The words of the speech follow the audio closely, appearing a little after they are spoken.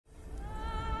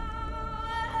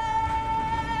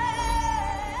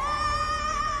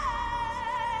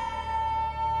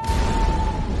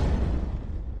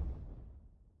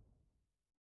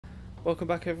Welcome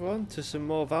back everyone to some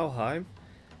more Valheim.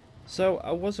 So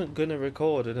I wasn't going to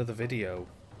record another video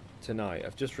tonight,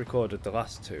 I've just recorded the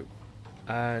last two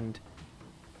and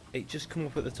it just come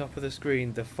up at the top of the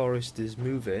screen, the forest is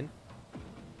moving.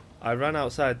 I ran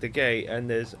outside the gate and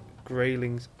there's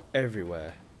greylings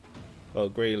everywhere. Well,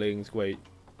 greylings, great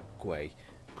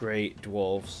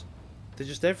dwarves, they're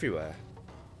just everywhere.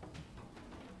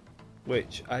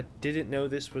 Which I didn't know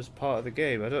this was part of the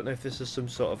game. I don't know if this is some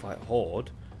sort of like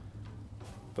horde.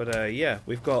 But yeah,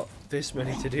 we've got this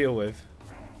many to deal with.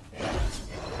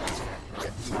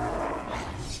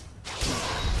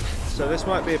 So this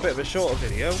might be a bit of a shorter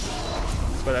video,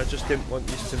 but I just didn't want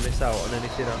you to miss out on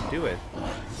anything I'm doing.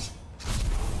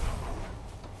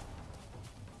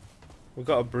 We've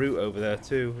got a brute over there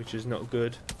too, which is not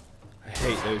good. I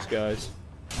hate those guys.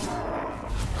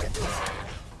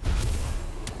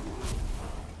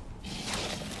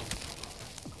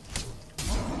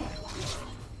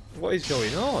 What is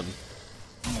going on?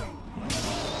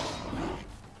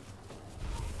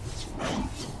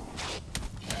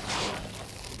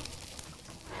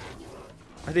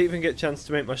 I didn't even get a chance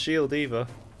to make my shield either.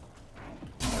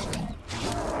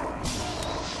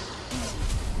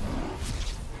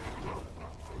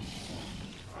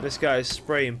 This guy is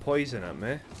spraying poison at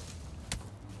me.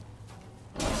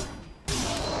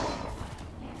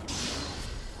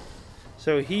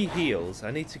 So he heals.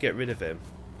 I need to get rid of him.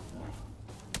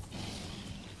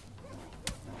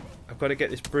 I've got to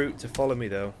get this brute to follow me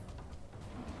though.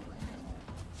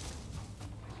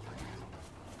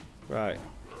 Right.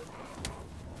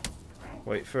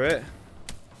 Wait for it.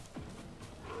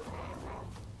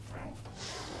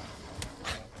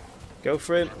 Go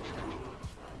for him.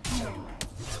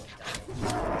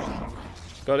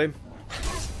 Got him.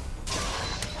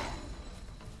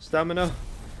 Stamina.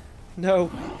 No.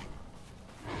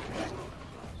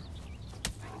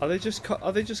 Are they just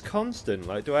constant?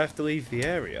 Like, do I have to leave the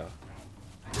area?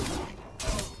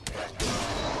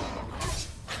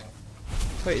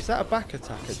 Wait, is that a back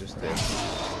attack I just did?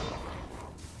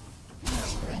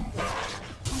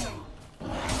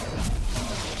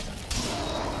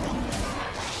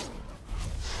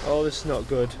 Oh, this is not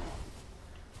good.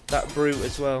 That brute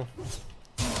as well.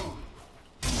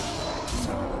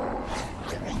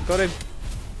 Got him.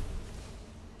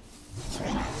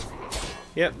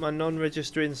 Yep, my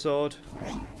non-registering sword.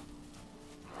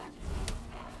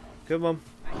 Come on.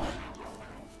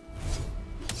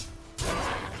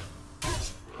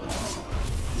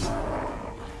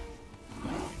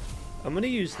 I'm going to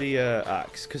use the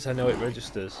axe because I know it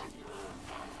registers.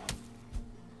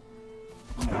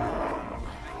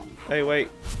 Hey, wait.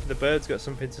 The bird's got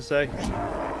something to say.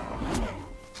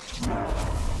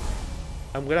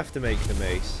 I'm going to have to make the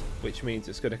mace, which means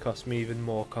it's going to cost me even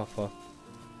more copper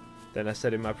than I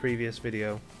said in my previous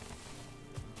video.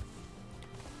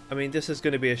 I mean, this is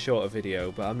going to be a shorter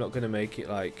video, but I'm not going to make it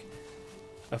like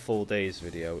a full day's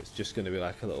video. It's just going to be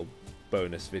like a little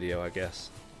bonus video, I guess.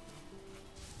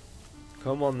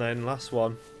 Come on then, last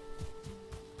one.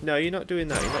 No, you're not doing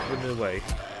that. You're not running away.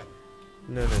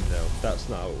 No, that's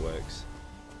not how it works.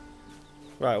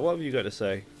 Right, what have you got to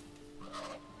say?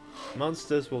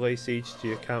 Monsters will lay siege to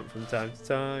your camp from time to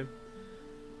time.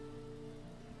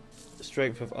 The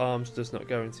strength of arms does not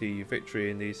guarantee you victory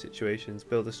in these situations.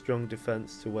 Build a strong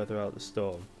defense to weather out the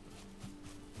storm.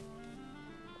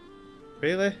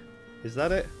 Really? Is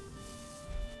that it?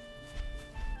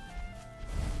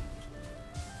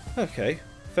 Okay,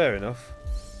 fair enough.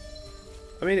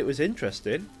 I mean, it was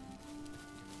interesting.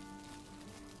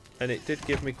 And it did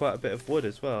give me quite a bit of wood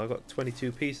as well. I got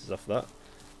 22 pieces off that.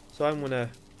 So I'm going to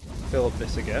fill up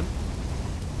this again.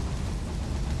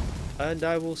 And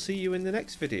I will see you in the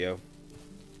next video.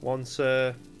 Once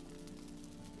I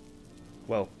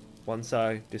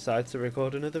decide to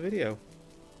record another video.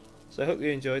 So I hope you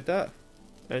enjoyed that.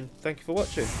 And thank you for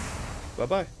watching. Bye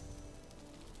bye.